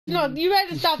No, you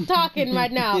better stop talking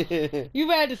right now. You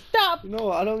better stop. You know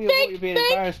what? I don't get what you're being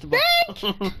embarrassed about.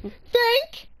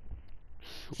 Think.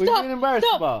 What are you being embarrassed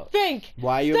about? Think.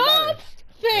 Why are you embarrassed?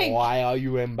 Think. Why are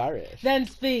you embarrassed? Then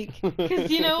speak. Because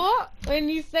you know what? When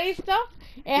you say stuff,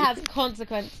 it has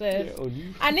consequences.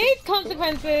 Yeah, and these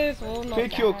consequences will not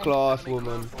pick your class,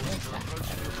 woman.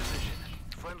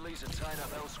 Friendlies are tied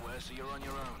up elsewhere, so you're on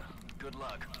your own. Good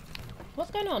luck.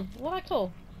 What's going on? What did I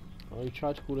call? Oh, you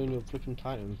tried to call in your flipping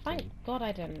Titan. Thank God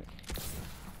I didn't.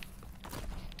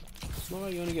 It's not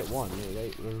like you only get one.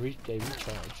 They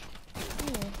recharge.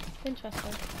 Oh,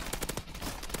 interesting.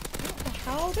 What the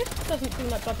hell? This doesn't seem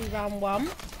like bloody round one.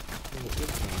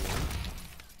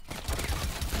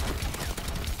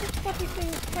 This bloody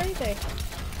thing's crazy.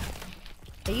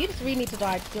 Hey, you just really need to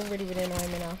die because you're really, really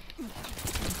annoying me now.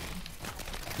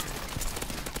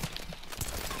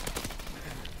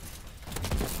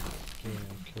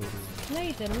 No,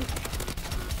 you didn't.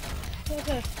 What is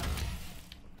this?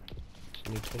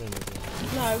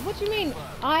 No, what do you mean?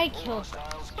 I killed.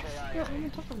 Yeah, I'm on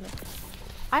top of it.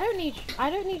 I don't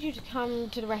need you to come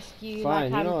to the rescue.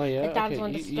 Fine, like I'm a damsel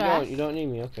in distress. You don't need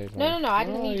me. Okay, fine. No, I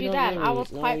didn't need you then. I was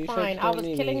quite fine. I was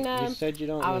killing them. You said you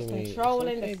don't I was need me.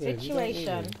 controlling the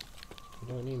situation. You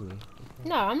don't need me.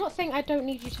 No, I'm not saying I don't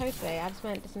need you totally. I just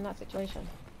meant this in that situation.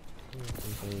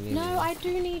 No, I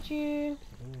do need you.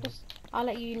 Just, I'll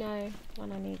let you know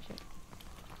when I need you.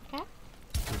 Okay?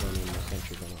 You don't need my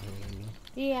sentry gun out here, do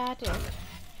you? Yeah, I do.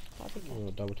 That'd be good.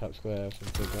 Oh, double tap square for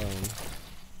the big gun.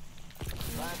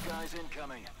 Bad guys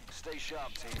incoming. Stay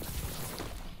sharp, team.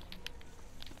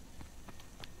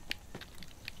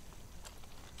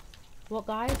 What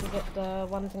guys? Is it the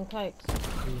ones in cloaks?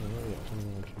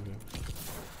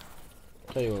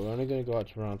 Tell you what, we're only going to go out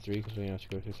to round 3 because we have to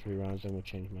go through 3 rounds, then we'll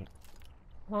change map.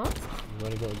 What? We've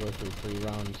only got to go through 3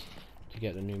 rounds to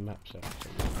get the new map set. So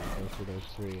we'll go through those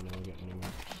 3 and then we'll get the new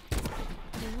map.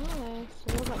 Nice.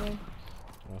 What does that mean?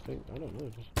 I don't know,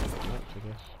 just maps, I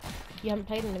guess. You haven't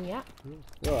played in them yet?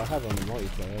 Well, I have on the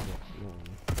multiplayer, but not on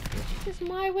This is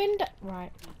my window.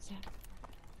 Right, that's it.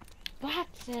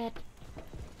 That's it.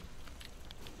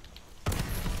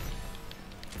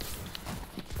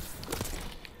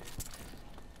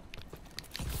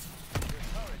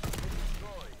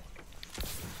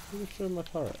 Who destroyed my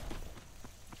turret?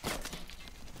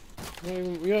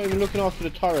 You're not even looking after the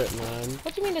turret, man.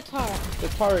 What do you mean the turret? The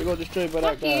turret got destroyed by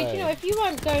that guy. You know, if you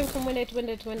weren't going from window to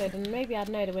window to window, then maybe I'd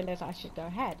know the windows I should go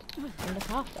ahead and look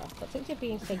after. But since you're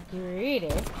being so greedy...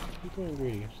 You're being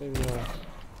greedy. Saving your ass.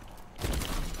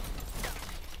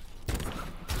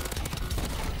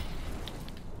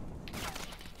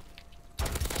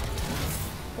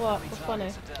 What? What's funny?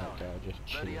 Okay, I'll just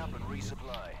chill. Ready up and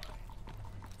resupply.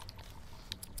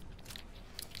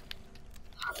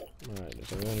 Alright,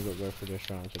 so we only got to go through this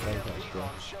round, so don't catch strong.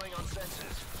 Showing on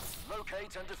sensors.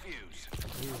 Locate and defuse.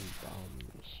 Ooh,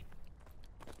 bombs.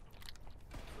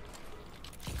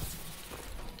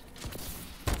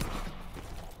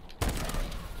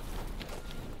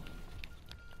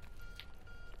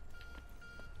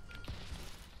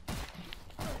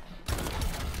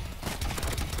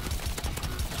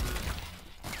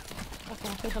 Okay,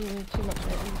 I think I'm in too much of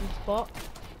an easy spot.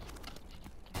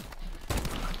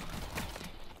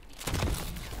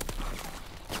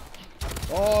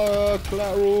 Oh,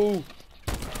 collateral!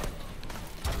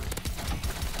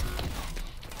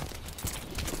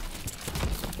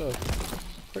 What the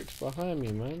frick's behind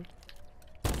me, man?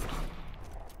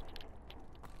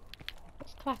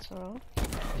 What's collateral?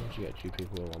 Once you get 2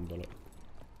 people with 1 bullet.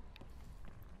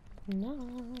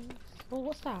 Nice. Well,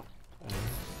 what's that?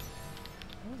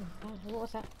 Oh, what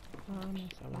was that?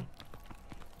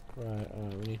 Right,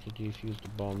 we need to defuse the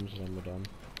bombs and then we're done.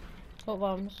 What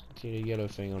bombs? See the yellow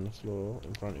thing on the floor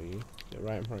in front of you. Get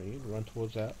right in front of you, run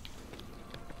towards that.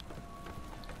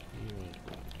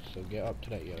 So get up to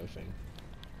that yellow thing.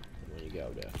 And when you get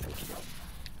up there, hold stop.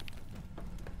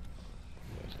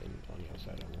 Yes, on the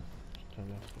outside of it. Turn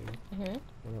left,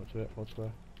 run up to it, hold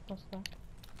square. What's that?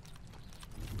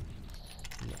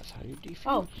 And that's how you defuse.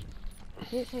 Oh!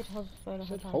 You didn't say to hold square the I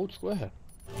whole said time. hold square.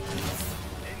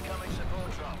 Incoming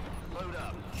support drop. Load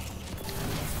up.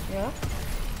 Yeah?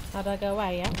 How do I go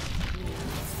away, yeah?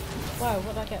 Whoa,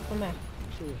 what do I get from there?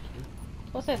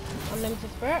 What's this?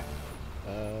 Unlimited spirit?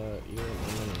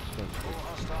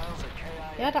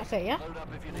 Yeah, that's it, yeah? Load up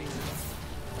if you need to.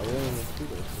 I really need to do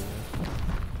this.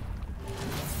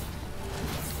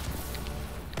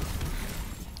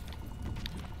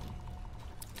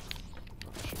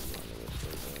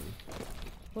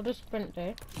 What does sprint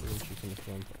do?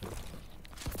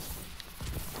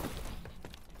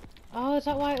 Oh, is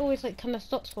that why it always like kind of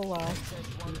stops for a while?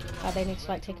 They need to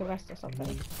like take a rest or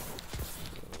something.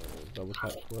 Double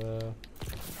tap where?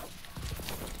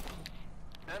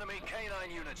 Enemy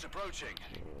K9 units approaching.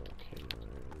 Okay,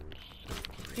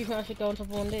 Do you think I should go on top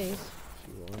of one of these? if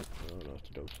you want, I don't know if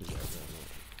the dogs can get that much.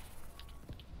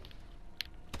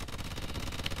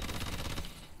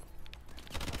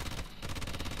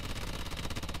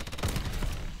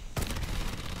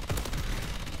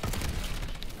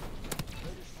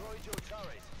 They destroyed your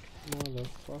turret.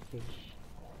 Motherfuckers.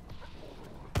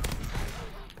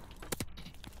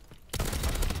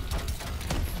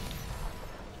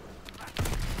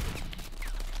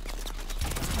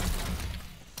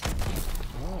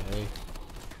 Hey.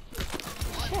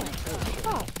 Shit,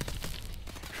 fuck.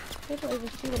 They don't even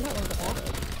see when that one got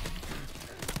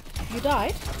there. You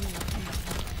died?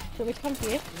 Do you want me to come for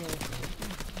you?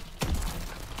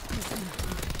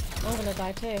 I'm gonna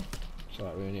die too. So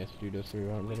we only have to do those 3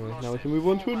 rounds anyway. Now we can move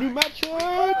on to a new match.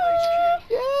 Yeah,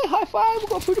 high five! We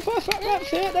got through the first match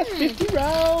here. That's 50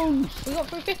 rounds. We got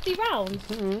through 50 rounds.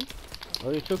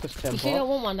 Only took us 10 You see that parts.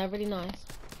 one one? They're really nice.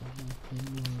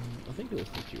 I think it was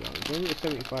 50 rounds. Maybe it was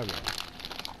 75 rounds.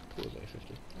 It was like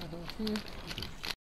 50.